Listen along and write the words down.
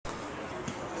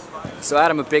So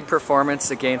Adam, a big performance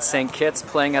against St. Kitts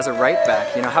playing as a right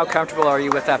back. How comfortable are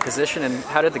you with that position, and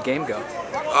how did the game go?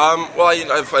 Well,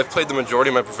 I've played the majority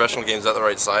of my professional games at the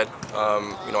right side.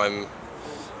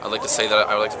 I'd like to say that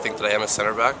I would like to think that I am a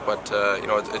center back, but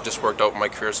it just worked out in my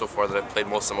career so far that I've played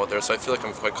most of them out there. So I feel like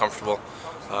I'm quite comfortable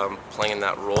playing in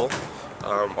that role.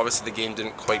 Obviously, the game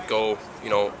didn't quite go.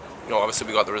 Obviously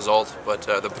we got the result, but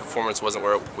the performance wasn't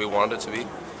where we wanted it to be,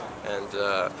 and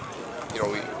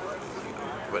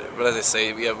But as I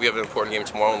say, we have an important game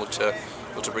tomorrow, and look to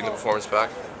bring the performance back.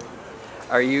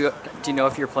 Do you know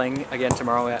if you're playing again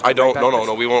tomorrow? I don't.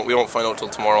 No. We won't find out till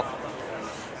tomorrow.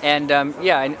 And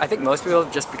yeah, I think most people,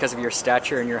 just because of your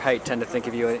stature and your height, tend to think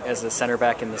of you as a center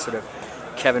back in the sort of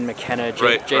Kevin McKenna,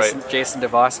 Jason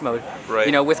DeVos mode.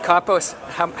 Right. With Kapos,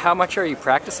 how much are you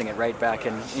practicing at right back?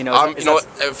 And for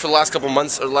the last couple of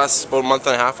months, or the last about a month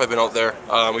and a half, I've been out there.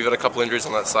 We've had a couple injuries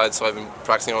on that side, so I've been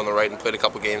practicing on the right and played a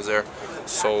couple games there.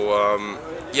 So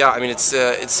yeah,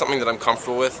 it's something that I'm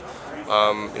comfortable with.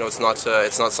 It's not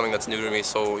something that's new to me.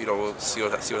 So we'll see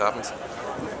what happens.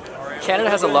 Canada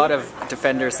has a lot of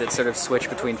defenders that sort of switch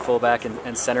between fullback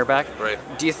and center back. Right.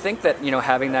 Do you think that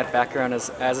having that background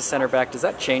as a center back, does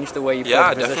that change the way you play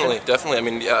the position? Yeah, definitely.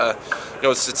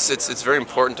 It's very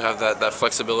important to have that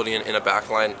flexibility in a back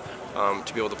line,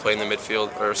 to be able to play in the midfield,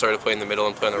 to play in the middle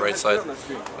and play on the right side.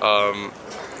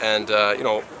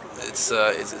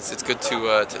 It's good to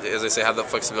as I say, have that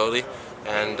flexibility.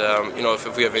 And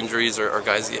if we have injuries or our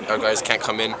guys can't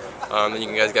come in, then you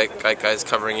can guys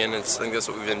covering in. I think that's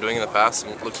what we've been doing in the past,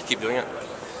 and look to keep doing it.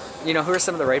 Who are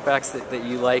some of the right backs that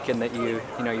you like and that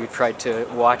you tried to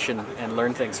watch and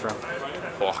learn things from?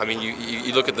 Well,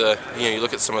 you look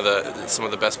at some of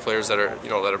the best players that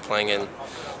are playing in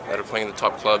the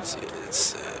top clubs.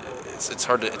 It's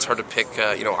hard to pick.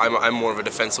 I'm more of a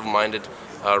defensive-minded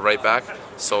right back,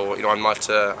 so I'm not.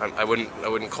 I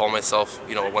wouldn't call myself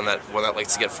one that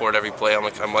likes to get forward every play. I'm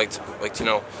like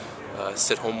to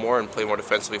sit home more and play more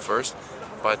defensively first.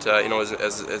 But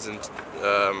as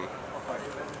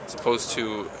opposed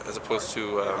to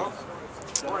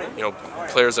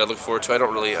players that I look forward to, I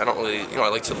don't really I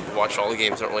like to watch all the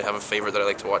games. I don't really have a favorite that I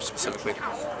like to watch specifically.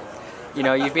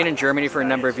 You've been in Germany for a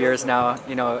number of years now.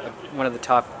 One of the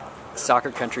top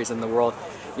soccer countries in the world.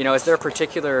 Is there a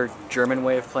particular German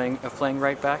way of playing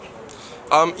right back?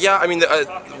 Yeah,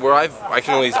 I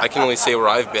can only say where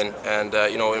I've been, and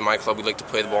in my club we like to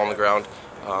play the ball on the ground,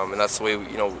 and that's the way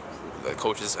the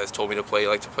coach has told me to play. I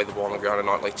like to play the ball on the ground and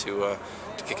not like to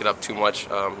kick it up too much.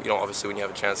 Obviously when you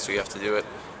have a chance to, you have to do it,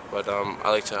 but I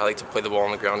like to play the ball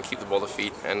on the ground, keep the ball to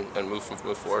feet, and move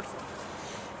forward.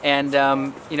 And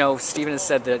Stephen has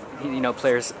said that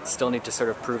players still need to sort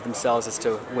of prove themselves as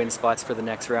to win spots for the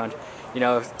next round.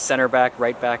 Center back,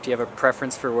 right back. Do you have a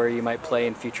preference for where you might play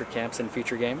in future camps and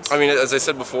future games? As I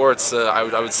said before, it's I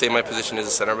would say my position is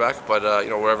a center back, but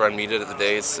wherever I'm needed at the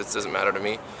day, it doesn't matter to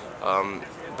me.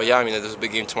 But yeah, there's a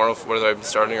big game tomorrow. Whether I'm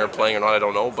starting or playing or not, I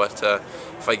don't know. But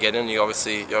if I get in,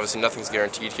 obviously nothing's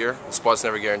guaranteed here. The spot's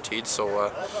never guaranteed,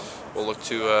 so we'll look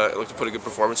to put a good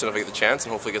performance in if I get the chance,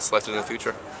 and hopefully get selected in the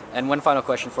future. And one final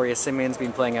question for you: Simeon's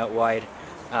been playing out wide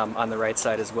on the right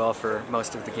side as well for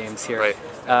most of the games here. Right.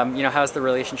 How's the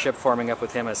relationship forming up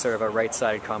with him as sort of a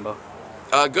right-sided combo?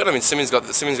 Good. Simeon's got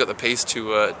the pace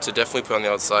to definitely play on the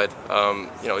outside.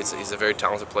 He's a very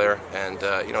talented player, and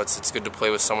it's good to play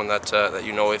with someone that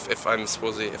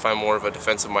if I'm more of a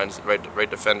defensive-minded right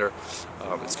defender,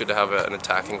 it's good to have an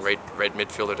attacking right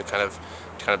midfielder to kind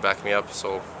of back me up.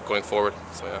 So going forward.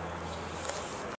 So yeah.